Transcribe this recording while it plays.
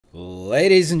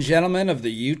Ladies and gentlemen of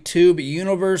the YouTube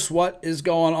universe, what is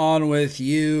going on with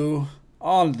you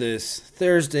on this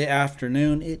Thursday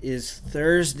afternoon? It is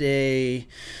Thursday,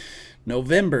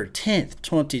 November 10th,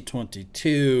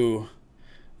 2022.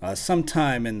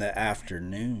 Sometime in the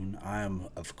afternoon. I am,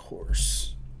 of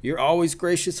course, your always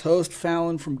gracious host,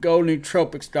 Fallon from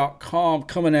GoNootropics.com,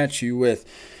 coming at you with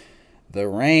the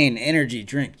Rain Energy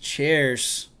Drink.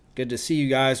 Cheers. Good to see you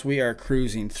guys. We are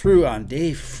cruising through on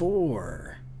day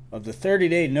 4 of the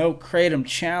 30-day No Kratom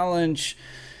Challenge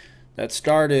that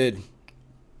started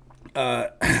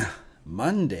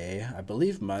Monday, I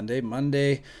believe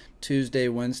Monday, Tuesday,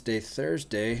 Wednesday,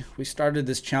 Thursday. We started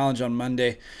this challenge on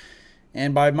Monday,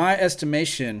 and by my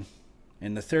estimation,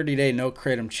 in the 30-day No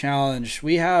Kratom Challenge,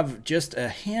 we have just a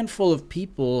handful of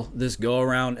people this go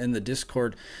around in the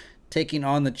Discord taking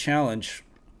on the challenge.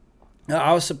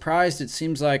 I was surprised. It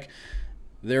seems like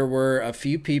there were a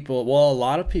few people, well, a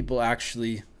lot of people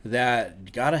actually,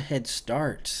 that got a head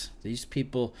start. These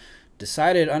people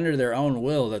decided under their own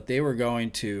will that they were going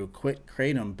to quit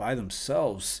Kratom by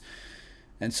themselves.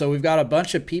 And so we've got a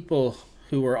bunch of people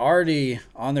who were already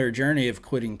on their journey of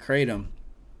quitting Kratom.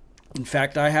 In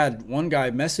fact, I had one guy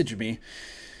message me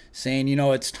saying, you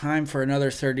know, it's time for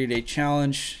another 30-day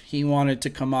challenge. He wanted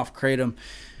to come off Kratom.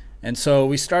 And so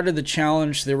we started the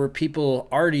challenge. There were people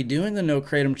already doing the No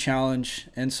Kratom Challenge.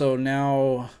 And so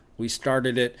now we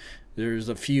started it. There's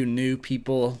a few new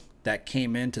people that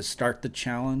came in to start the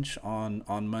challenge on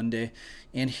Monday.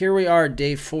 And here we are,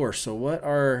 day 4. So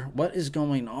what is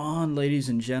going on, ladies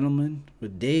and gentlemen,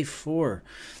 with day 4?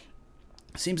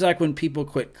 Seems like when people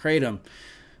quit Kratom,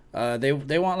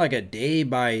 they want like a day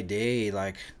by day.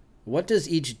 Like, what does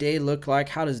each day look like?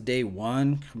 How does day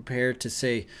 1 compare to,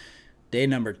 say, day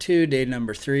number 2, day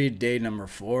number 3, day number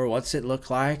 4? What's it look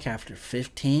like after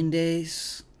 15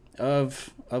 days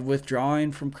of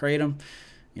withdrawing from Kratom?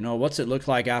 You know, what's it look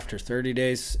like after 30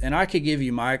 days? And I could give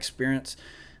you my experience.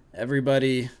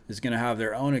 Everybody is going to have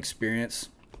their own experience.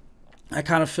 I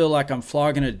kind of feel like I'm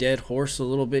flogging a dead horse a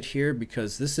little bit here,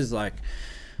 because this is like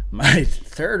my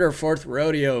 3rd or 4th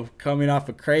rodeo coming off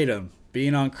of Kratom,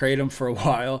 being on Kratom for a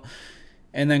while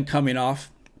and then coming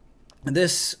off.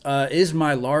 This is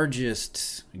my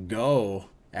largest go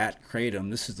at Kratom.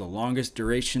 This is the longest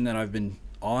duration that I've been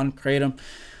on Kratom.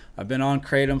 I've been on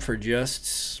Kratom for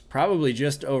probably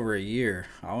just over a year.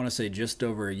 I want to say just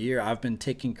over a year. I've been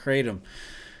taking Kratom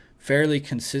fairly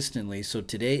consistently. So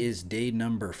today is day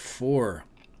number 4.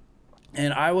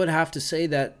 And I would have to say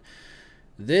that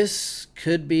this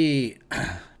could be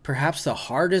perhaps the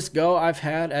hardest go I've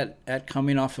had at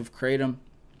coming off of Kratom.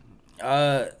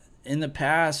 In the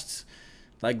past,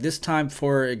 like this time,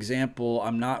 for example,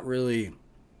 I'm not really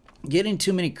getting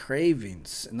too many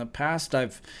cravings. In the past,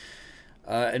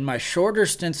 in my shorter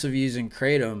stints of using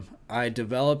Kratom, I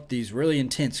developed these really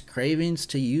intense cravings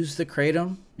to use the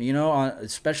Kratom, you know,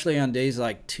 especially on days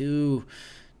like 2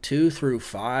 through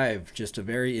 5, just a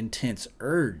very intense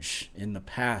urge in the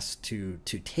past to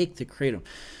take the Kratom.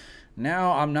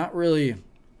 Now I'm not really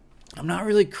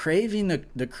craving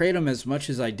the Kratom as much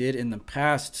as I did in the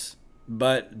past,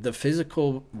 but the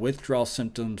physical withdrawal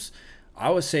symptoms, I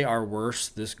would say, are worse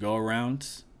this go around,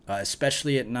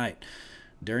 especially at night.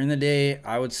 During the day,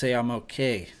 I would say I'm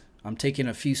okay. I'm taking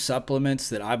a few supplements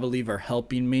that I believe are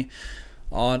helping me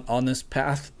on this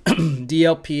path.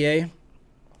 DLPA,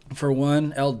 for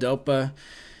one, L-Dopa,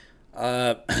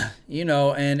 you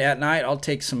know, and at night I'll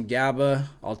take some GABA.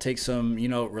 I'll take some, you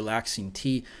know, relaxing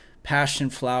tea,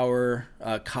 passion flower,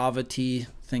 kava tea,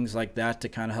 things like that to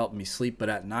kind of help me sleep. But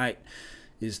at night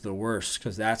is the worst,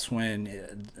 because that's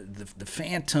when the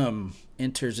phantom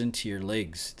enters into your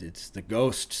legs. It's the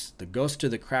ghost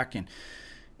of the Kraken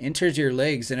enters your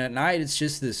legs, and at night it's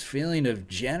just this feeling of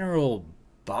general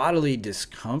bodily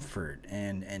discomfort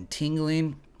and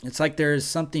tingling. It's like there is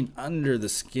something under the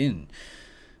skin,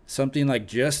 something like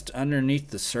just underneath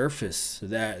the surface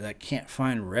that can't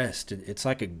find rest. It's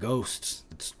like a ghost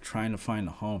that's trying to find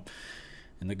a home,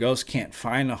 and the ghost can't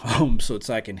find a home, so it's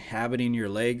like inhabiting your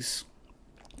legs.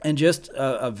 And just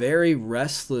a very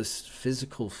restless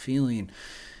physical feeling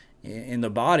in the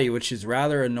body, which is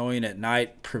rather annoying at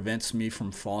night, prevents me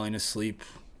from falling asleep.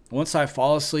 Once I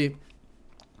fall asleep,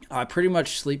 I pretty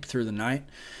much sleep through the night.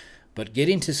 But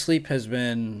getting to sleep has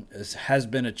been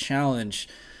a challenge,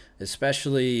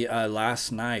 especially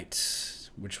last night,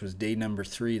 which was day number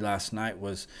 3. Last night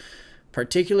was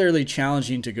particularly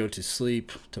challenging to go to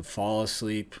sleep, to fall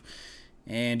asleep,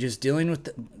 and just dealing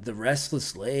with the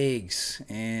restless legs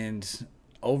and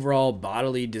overall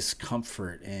bodily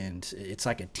discomfort. And it's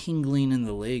like a tingling in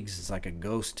the legs. It's like a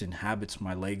ghost inhabits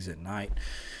my legs at night.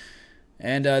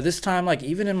 And this time, like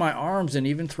even in my arms and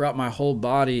even throughout my whole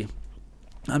body,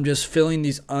 I'm just feeling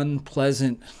these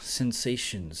unpleasant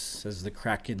sensations as the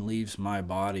Kraken leaves my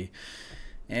body.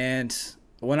 And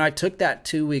when I took that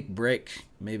 2-week break,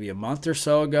 maybe a month or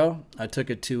so ago, I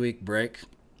took a 2-week break.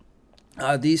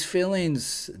 These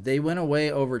feelings, they went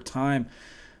away over time.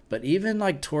 But even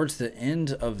like towards the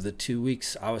end of the 2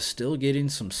 weeks, I was still getting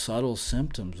some subtle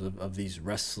symptoms of these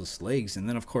restless legs. And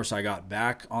then, of course, I got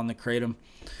back on the Kratom.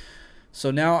 So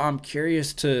now I'm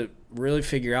curious to really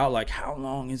figure out, like, how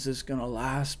long is this going to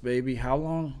last, baby? How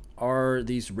long are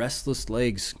these restless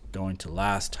legs going to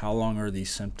last? How long are these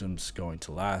symptoms going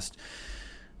to last?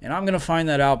 And I'm going to find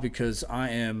that out because I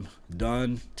am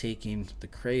done taking the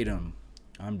Kratom.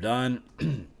 I'm done.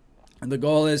 And the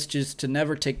goal is just to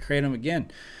never take Kratom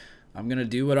again. I'm going to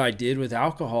do what I did with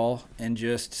alcohol and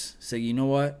just say, you know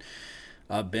what?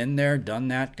 I've been there, done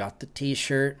that, got the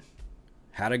t-shirt,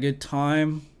 had a good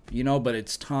time, but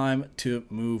it's time to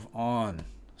move on.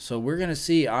 So we're going to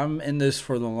see. I'm in this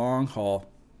for the long haul.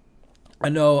 I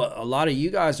know a lot of you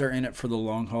guys are in it for the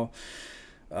long haul.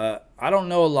 I don't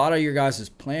know a lot of your guys'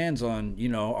 plans on,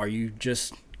 are you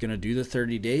just going to do the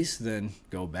 30 days, then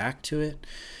go back to it?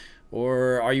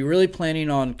 Or are you really planning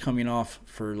on coming off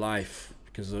for life?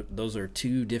 Because those are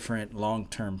two different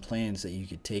long-term plans that you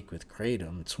could take with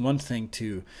Kratom. It's one thing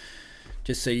to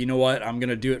just say, you know what, I'm going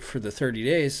to do it for the 30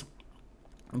 days.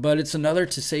 But it's another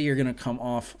to say you're going to come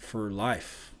off for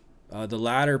life. The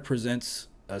latter presents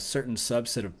a certain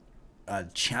subset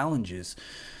of challenges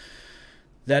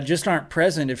that just aren't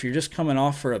present if you're just coming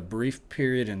off for a brief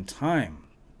period in time.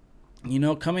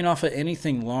 Coming off of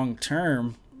anything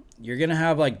long-term, you're going to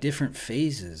have like different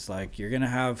phases. Like you're going to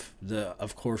have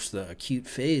of course, the acute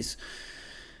phase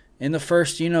in the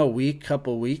first, week,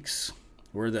 couple weeks,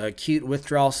 where the acute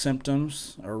withdrawal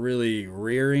symptoms are really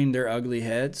rearing their ugly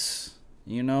heads,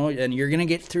 and you're going to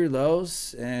get through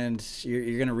those and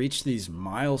you're going to reach these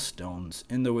milestones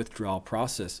in the withdrawal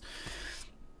process.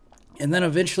 And then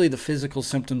eventually the physical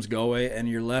symptoms go away and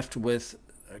you're left with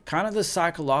kind of the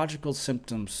psychological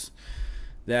symptoms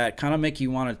that kind of make you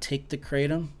want to take the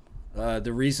Kratom.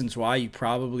 The reasons why you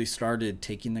probably started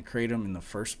taking the Kratom in the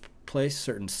first place,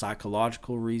 certain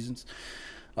psychological reasons.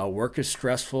 Work is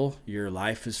stressful. Your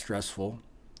life is stressful.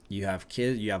 You have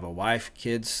kids. You have a wife,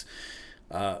 kids,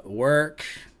 work.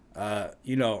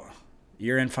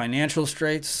 You're in financial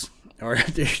straits, or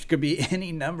there could be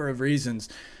any number of reasons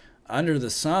under the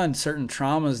sun, certain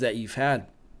traumas that you've had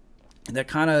that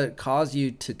kind of cause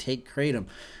you to take Kratom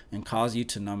and cause you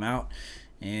to numb out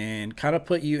and kind of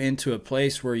put you into a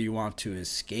place where you want to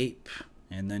escape.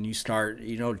 And then you start,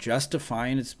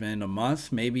 justifying it's been a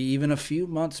month, maybe even a few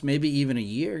months, maybe even a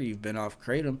year you've been off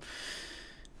Kratom.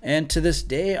 And to this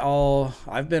day,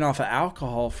 I've been off of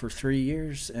alcohol for 3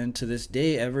 years. And to this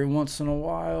day, every once in a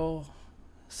while,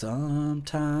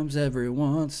 sometimes every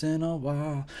once in a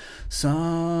while,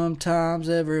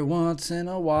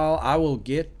 I will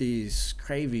get these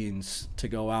cravings to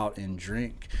go out and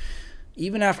drink.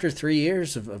 Even after 3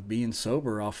 years of being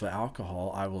sober off of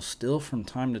alcohol, I will still from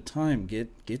time to time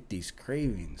get these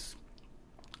cravings.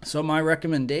 So my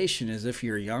recommendation is, if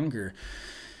you're younger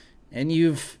and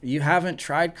you haven't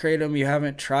tried Kratom, you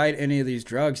haven't tried any of these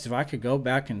drugs, if I could go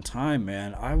back in time,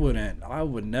 man, I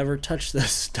would never touch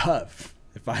this stuff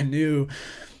if I knew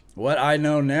what I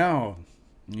know now,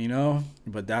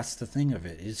 But that's the thing of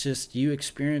it. It's just you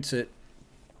experience it.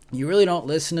 You really don't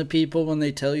listen to people when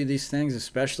they tell you these things,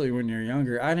 especially when you're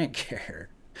younger. I didn't care.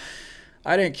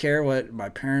 I didn't care what my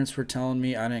parents were telling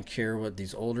me. I didn't care what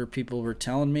these older people were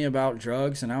telling me about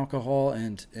drugs and alcohol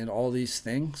and all these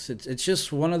things. It's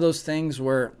just one of those things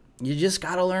where you just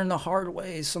got to learn the hard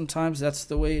way. Sometimes that's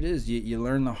the way it is. You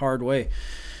learn the hard way.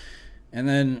 And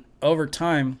then over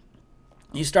time,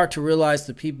 you start to realize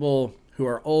the people who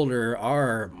are older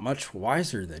are much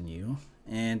wiser than you.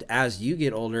 And as you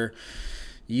get older,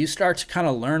 you start to kind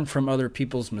of learn from other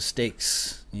people's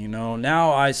mistakes.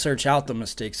 Now I search out the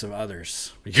mistakes of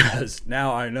others because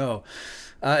now I know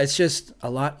it's just a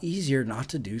lot easier not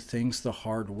to do things the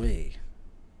hard way.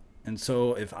 And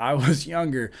so if I was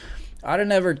younger, I'd have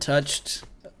never touched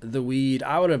the weed.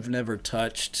 I would have never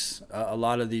touched a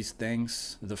lot of these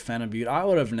things, the phenibut. I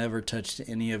would have never touched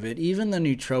any of it. Even the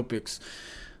nootropics,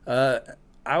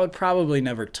 I would probably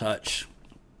never touch.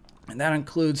 And that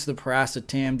includes the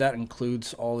paracetam. That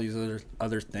includes all these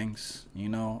other things.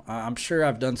 I'm sure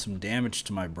I've done some damage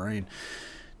to my brain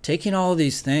taking all of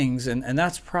these things. And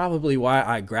that's probably why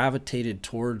I gravitated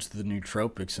towards the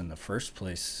nootropics in the first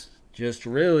place. Just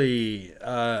really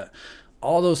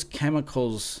all those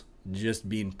chemicals just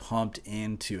being pumped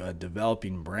into a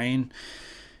developing brain.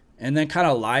 and then kind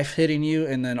of life hitting you,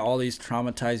 and then all these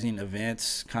traumatizing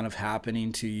events kind of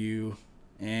happening to you.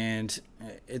 And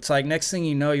it's like next thing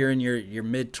you know, you're in your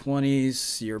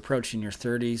mid-20s, you're approaching your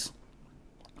 30s,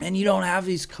 and you don't have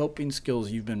these coping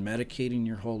skills. You've been medicating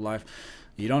your whole life.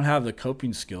 You don't have the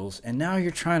coping skills, and now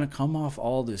you're trying to come off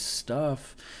all this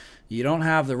stuff. You don't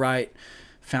have the right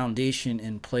foundation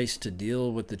in place to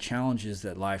deal with the challenges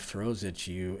that life throws at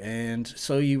you, and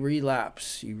so you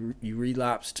relapse. You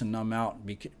relapse to numb out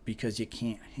because you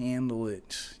can't handle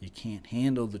it. You can't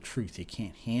handle the truth. You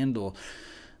can't handle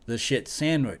the shit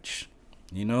sandwich.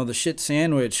 You know, the shit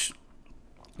sandwich,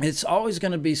 it's always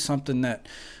going to be something that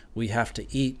we have to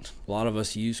eat. A lot of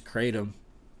us use Kratom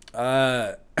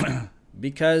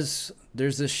because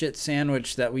there's this shit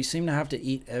sandwich that we seem to have to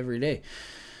eat every day.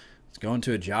 It's going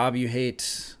to a job you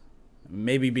hate,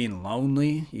 maybe being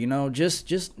lonely, you know,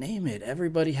 just name it.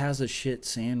 Everybody has a shit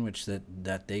sandwich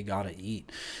that they gotta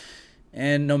eat.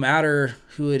 And no matter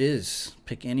who it is,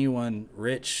 pick anyone,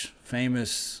 rich,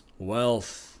 famous,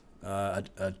 wealth,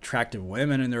 attractive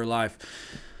women in their life,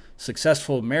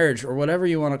 successful marriage, or whatever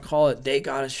you want to call it, they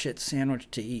got a shit sandwich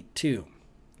to eat too.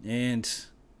 And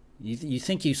you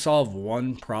think you solve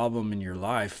one problem in your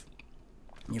life,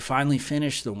 you finally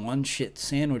finish the one shit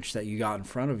sandwich that you got in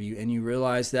front of you, and you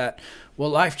realize that, well,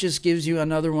 life just gives you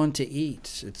another one to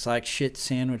eat. It's like shit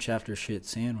sandwich after shit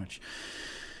sandwich.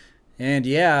 And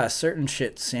yeah, certain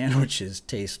shit sandwiches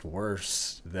taste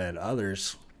worse than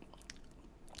others.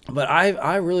 But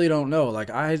I really don't know. Like,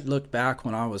 I look back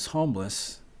when I was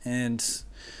homeless, and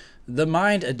the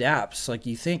mind adapts. Like,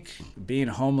 you think being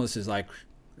homeless is like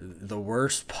the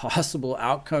worst possible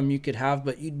outcome you could have,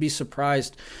 but you'd be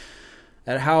surprised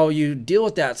at how you deal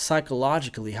with that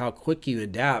psychologically, how quick you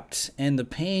adapt. And the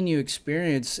pain you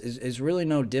experience is really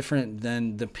no different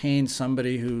than the pain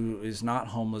somebody who is not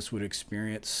homeless would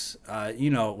experience,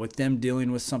 with them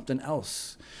dealing with something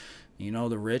else. You know,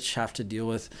 the rich have to deal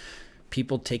with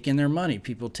people taking their money,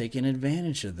 people taking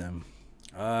advantage of them,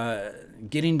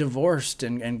 getting divorced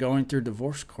and going through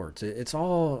divorce courts. It's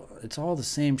all the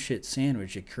same shit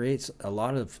sandwich. It creates a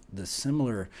lot of the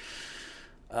similar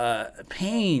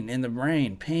pain in the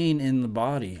brain, pain in the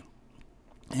body,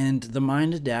 and the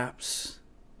mind adapts.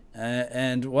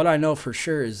 And what I know for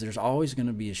sure is there's always going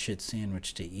to be a shit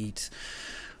sandwich to eat.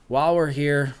 While we're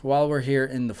here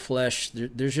in the flesh,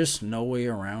 there's just no way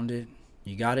around it.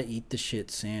 You got to eat the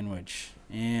shit sandwich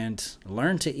and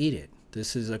learn to eat it.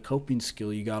 This is a coping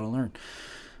skill you got to learn.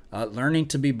 Learning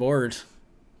to be bored,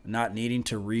 not needing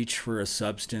to reach for a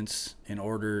substance in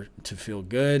order to feel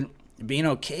good. Being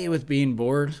okay with being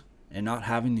bored and not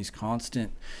having these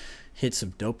constant hits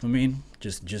of dopamine,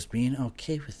 just being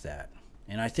okay with that.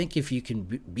 And I think if you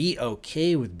can be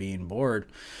okay with being bored,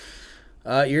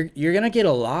 you're gonna get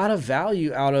a lot of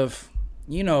value out of,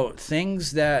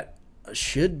 things that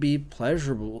should be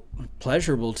pleasurable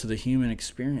to the human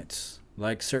experience.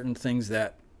 Like certain things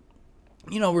that,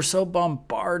 we're so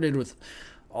bombarded with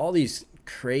all these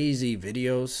crazy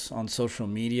videos on social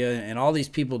media and all these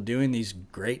people doing these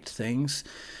great things,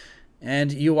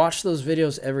 and you watch those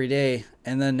videos every day,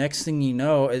 and then next thing you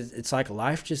know, it's like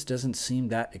life just doesn't seem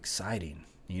that exciting.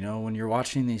 When you're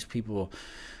watching these people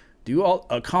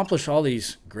accomplish all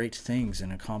these great things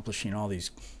and accomplishing all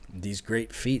these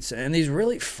great feats, and these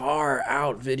really far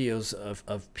out videos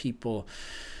of people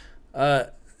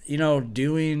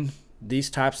doing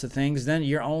these types of things, then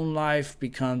your own life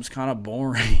becomes kind of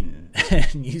boring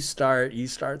and you start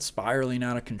spiraling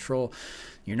out of control.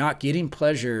 You're not getting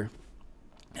pleasure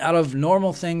out of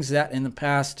normal things that in the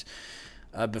past,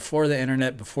 before the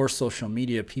internet, before social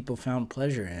media, people found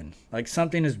pleasure in. Like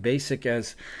something as basic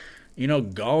as,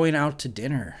 going out to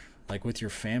dinner, like with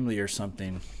your family or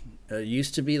something.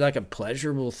 Used to be like a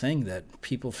pleasurable thing that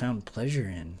people found pleasure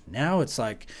in. Now it's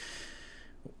like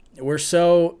we're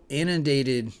so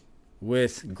inundated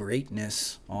with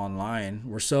greatness online.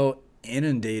 We're so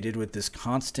inundated with this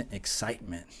constant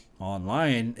excitement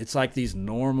online. It's like these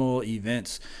normal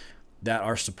events that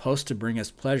are supposed to bring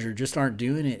us pleasure just aren't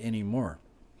doing it anymore.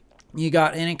 You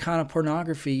got any kind of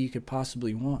pornography you could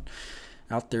possibly want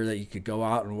out there that you could go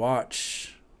out and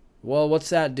watch. Well, what's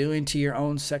that doing to your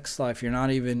own sex life? You're not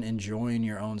even enjoying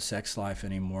your own sex life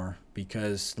anymore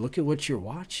because look at what you're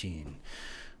watching.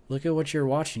 Look at what you're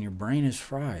watching. Your brain is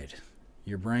fried.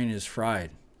 Your brain is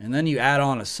fried. And then you add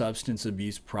on a substance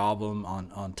abuse problem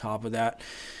on top of that,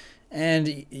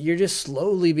 and you're just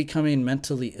slowly becoming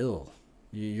mentally ill.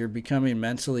 You're becoming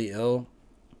mentally ill.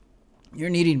 You're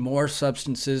needing more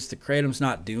substances. The Kratom's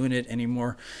not doing it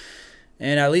anymore.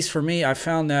 And at least for me, I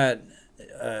found that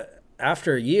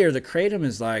after a year, the Kratom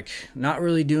is like not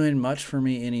really doing much for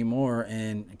me anymore,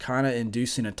 and kind of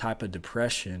inducing a type of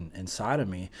depression inside of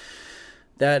me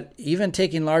that even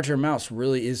taking larger amounts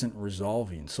really isn't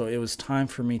resolving. So it was time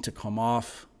for me to come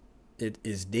off. It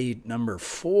is day number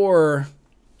 4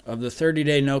 of the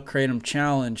 30-day no Kratom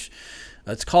challenge.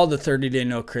 It's called the 30-day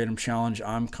no Kratom challenge.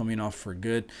 I'm coming off for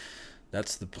good.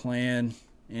 That's the plan.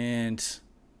 And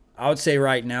I would say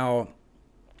right now,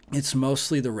 it's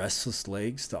mostly the restless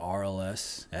legs, the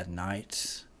RLS at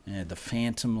night, and the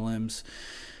phantom limbs.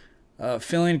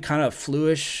 Feeling kind of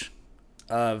fluish,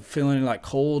 feeling like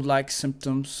cold-like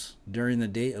symptoms during the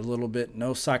day a little bit.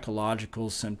 No psychological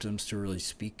symptoms to really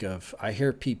speak of. I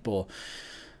hear people,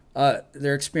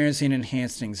 they're experiencing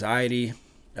enhanced anxiety,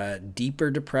 deeper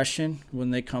depression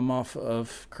when they come off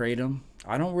of Kratom.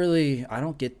 I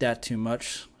don't get that too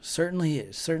much. Certainly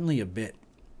a bit.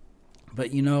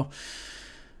 But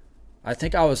I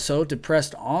think I was so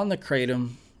depressed on the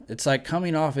Kratom. It's like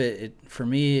coming off it for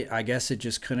me, I guess it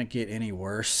just couldn't get any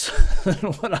worse than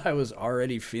what I was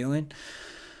already feeling.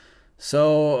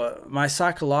 So my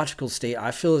psychological state,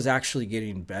 I feel, is actually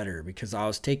getting better because I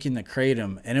was taking the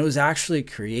Kratom and it was actually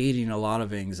creating a lot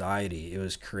of anxiety. It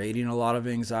was creating a lot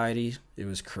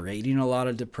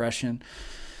of depression.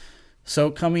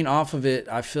 So coming off of it,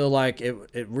 I feel like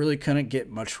it really couldn't get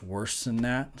much worse than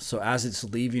that. So as it's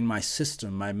leaving my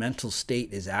system, my mental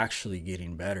state is actually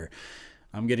getting better.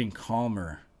 I'm getting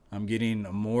calmer. I'm getting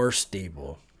more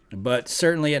stable. But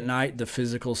certainly at night, the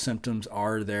physical symptoms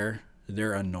are there.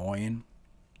 They're annoying.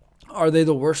 Are they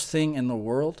the worst thing in the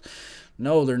world?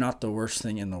 No, they're not the worst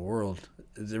thing in the world.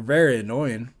 They're very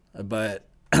annoying, but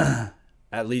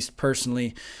at least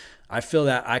personally, I feel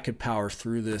that I could power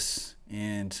through this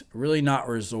and really not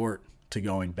resort to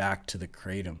going back to the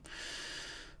Kratom.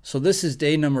 So this is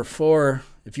day number 4.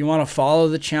 If you want to follow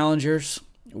the challengers,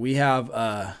 we have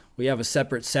a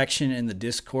separate section in the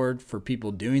Discord for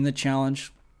people doing the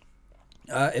challenge.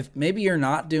 If maybe you're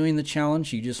not doing the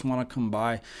challenge, you just want to come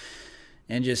by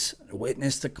and just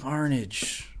witness the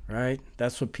carnage, right?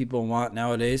 That's what people want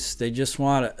nowadays. They just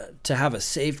want to have a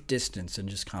safe distance and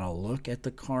just kind of look at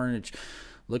the carnage,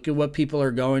 look at what people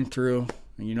are going through.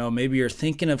 Maybe you're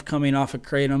thinking of coming off a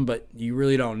Kratom, but you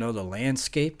really don't know the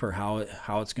landscape or how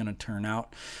it's going to turn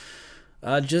out.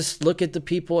 Just look at the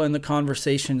people and the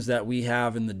conversations that we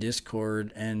have in the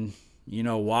Discord, and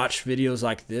watch videos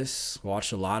like this.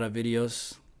 Watch a lot of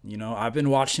videos. I've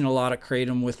been watching a lot of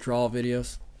Kratom withdrawal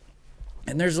videos,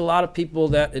 and there's a lot of people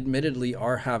that admittedly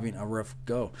are having a rough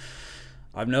go.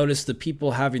 I've noticed the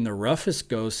people having the roughest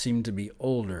go seem to be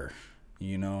older,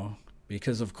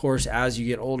 because of course as you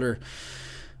get older,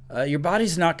 your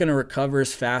body's not going to recover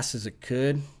as fast as it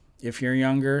could if you're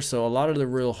younger. So a lot of the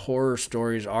real horror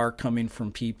stories are coming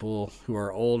from people who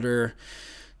are older,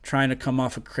 trying to come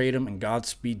off a Kratom, and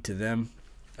Godspeed to them.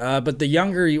 But the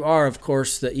younger you are, of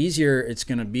course, the easier it's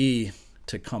going to be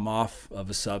to come off of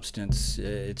a substance.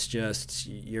 It's just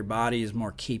your body is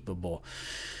more capable.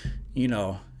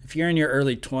 If you're in your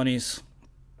early 20s,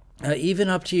 even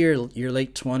up to your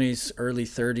late 20s, early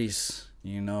 30s,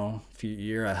 if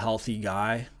you're a healthy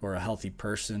guy or a healthy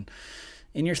person,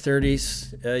 in your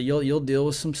 30s, you'll deal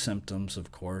with some symptoms,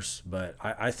 of course, but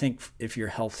I think if you're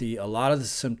healthy, a lot of the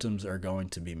symptoms are going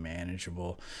to be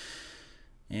manageable.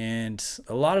 And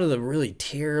a lot of the really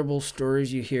terrible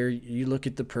stories you hear, you look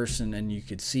at the person and you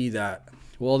could see that,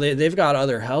 well, they've got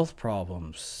other health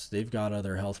problems. They've got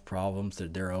other health problems,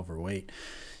 that they're overweight.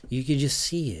 You could just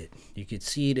see it. You could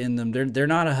see it in them. They're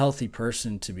not a healthy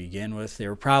person to begin with. They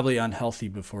were probably unhealthy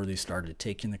before they started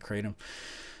taking the Kratom.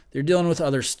 They're dealing with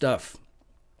other stuff.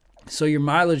 So your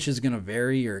mileage is going to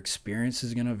vary. Your experience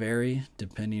is going to vary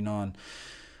depending on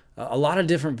a lot of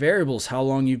different variables. How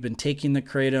long you've been taking the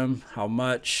Kratom, how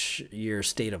much, your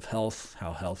state of health,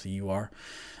 how healthy you are.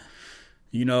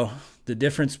 The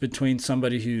difference between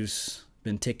somebody who's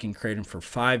been taking Kratom for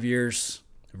 5 years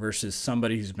versus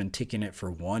somebody who's been taking it for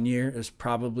 1 year is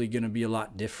probably going to be a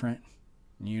lot different,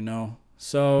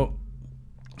 So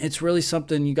it's really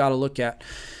something you got to look at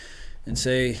and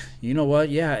say, you know what,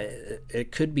 yeah,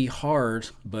 it could be hard,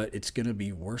 but it's going to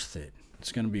be worth it.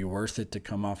 It's going to be worth it to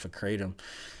come off a Kratom.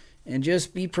 And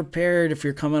just be prepared if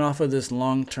you're coming off of this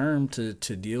long term to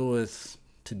deal with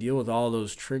all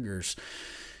those triggers.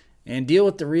 And deal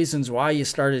with the reasons why you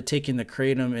started taking the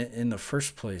Kratom in the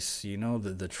first place. The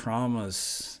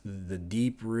traumas, the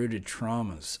deep-rooted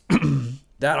traumas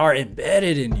that are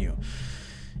embedded in you.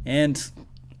 And,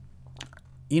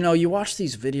 you watch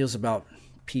these videos about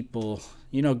people,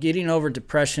 getting over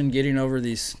depression, getting over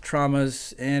these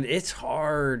traumas. And it's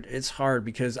hard. It's hard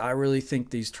because I really think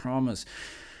these traumas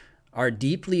are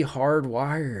deeply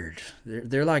hardwired.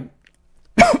 They're like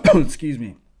excuse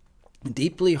me,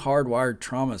 deeply hardwired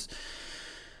traumas,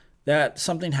 that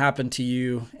something happened to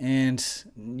you and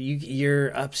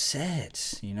you're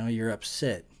upset. You're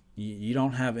upset. You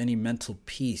don't have any mental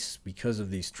peace because of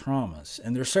these traumas.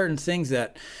 And there are certain things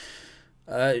that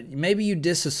maybe you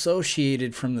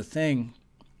disassociated from the thing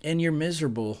and you're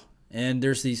miserable. And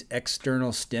there's these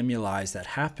external stimuli that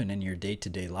happen in your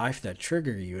day-to-day life that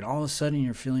trigger you. And all of a sudden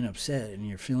you're feeling upset and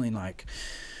you're feeling like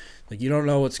you don't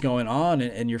know what's going on,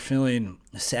 and you're feeling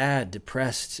sad,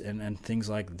 depressed, and things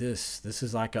like this. This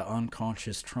is like an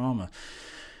unconscious trauma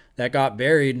that got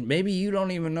buried. Maybe you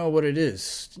don't even know what it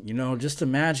is. Just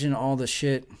imagine all the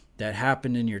shit that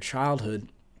happened in your childhood.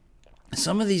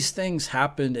 Some of these things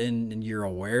happened and you're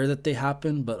aware that they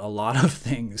happened, but a lot of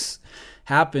things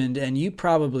happened and you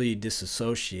probably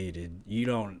disassociated. You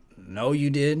don't know you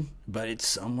did, but it's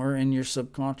somewhere in your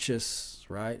subconscious,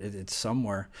 right? It's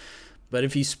somewhere. But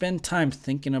if you spend time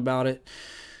thinking about it,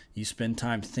 you spend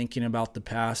time thinking about the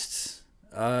past,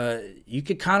 you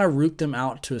could kind of root them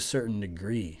out to a certain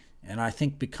degree. And I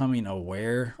think becoming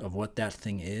aware of what that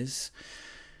thing is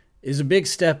a big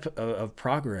step of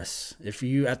progress. If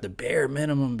you, at the bare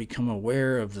minimum, become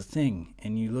aware of the thing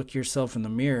and you look yourself in the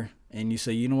mirror and you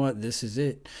say, you know what, this is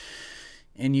it.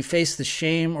 And you face the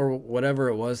shame or whatever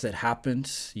it was that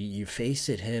happened, you face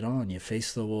it head on. You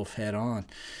face the wolf head on.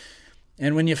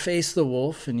 And when you face the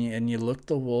wolf and you look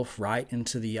the wolf right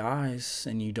into the eyes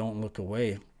and you don't look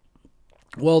away,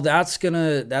 well, that's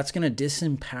gonna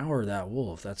disempower that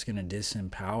wolf. That's gonna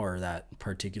disempower that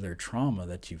particular trauma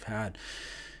that you've had.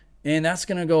 And that's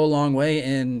gonna go a long way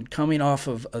in coming off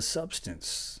of a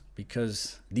substance,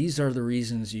 because these are the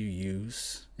reasons you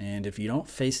use. And if you don't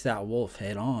face that wolf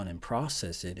head on and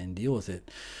process it and deal with it,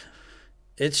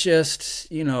 it's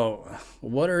just,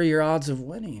 what are your odds of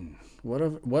winning?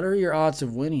 What are your odds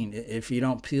of winning if you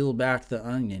don't peel back the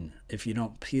onion, if you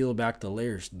don't peel back the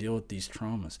layers, deal with these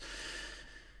traumas?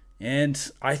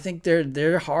 And I think they're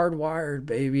hardwired,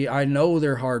 baby. I know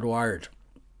they're hardwired.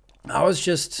 I was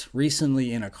just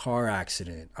recently in a car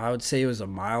accident. I would say it was a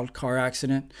mild car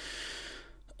accident.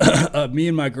 Me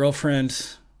and my girlfriend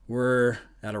were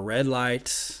at a red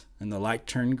light and the light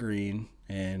turned green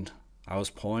and I was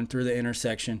pulling through the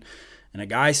intersection. And a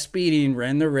guy speeding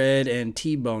ran the red and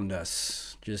T-boned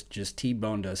us. Just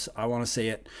T-boned us. I want to say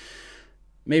it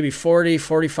maybe 40,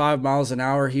 45 miles an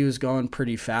hour. He was going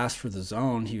pretty fast for the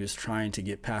zone. He was trying to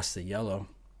get past the yellow.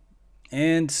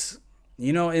 And,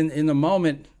 in the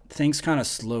moment, things kind of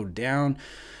slowed down.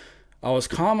 I was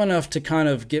calm enough to kind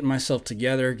of get myself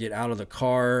together, get out of the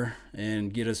car,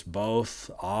 and get us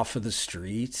both off of the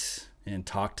streets and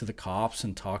talk to the cops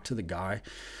and talk to the guy.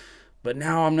 But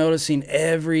now I'm noticing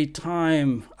every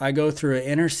time I go through an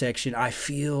intersection, I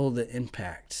feel the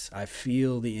impact. I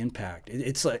feel the impact.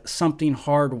 It's like something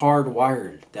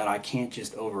hardwired that I can't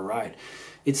just override.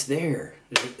 It's there.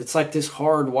 It's like this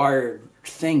hardwired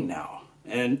thing now.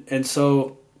 And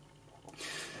so,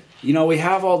 we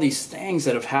have all these things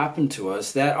that have happened to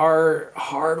us that are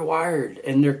hardwired,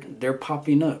 and they're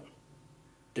popping up.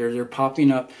 They're popping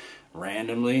up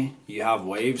randomly. You have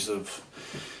waves of...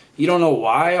 You don't know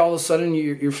why all of a sudden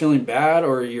you're feeling bad,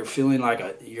 or you're feeling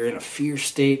like you're in a fear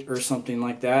state or something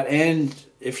like that. And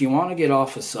if you want to get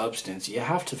off a substance, you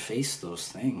have to face those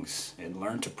things and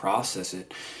learn to process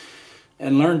it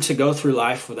and learn to go through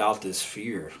life without this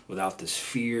fear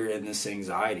and this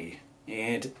anxiety.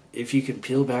 And if you can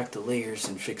peel back the layers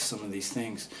and fix some of these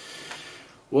things,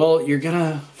 well, you're going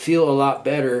to feel a lot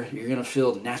better. You're going to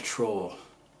feel natural,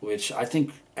 which I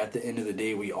think at the end of the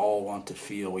day, we all want to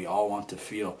feel. We all want to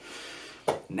feel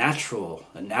natural,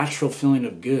 a natural feeling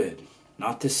of good,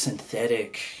 not this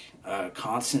synthetic,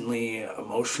 constantly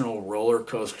emotional roller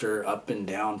coaster up and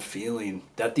down feeling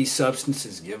that these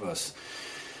substances give us.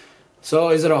 So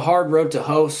is it a hard road to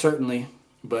hoe? Certainly.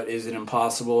 But is it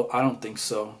impossible? I don't think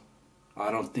so.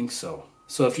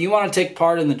 So if you want to take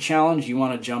part in the challenge, you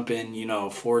want to jump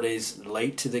in, 4 days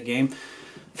late to the game,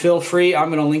 feel free. I'm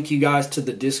going to link you guys to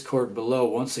the Discord below.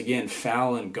 Once again,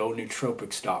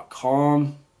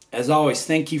 FallonGoNootropics.com. As always,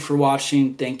 thank you for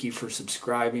watching. Thank you for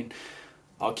subscribing.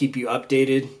 I'll keep you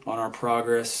updated on our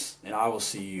progress, and I will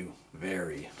see you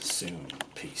very soon.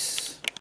 Peace.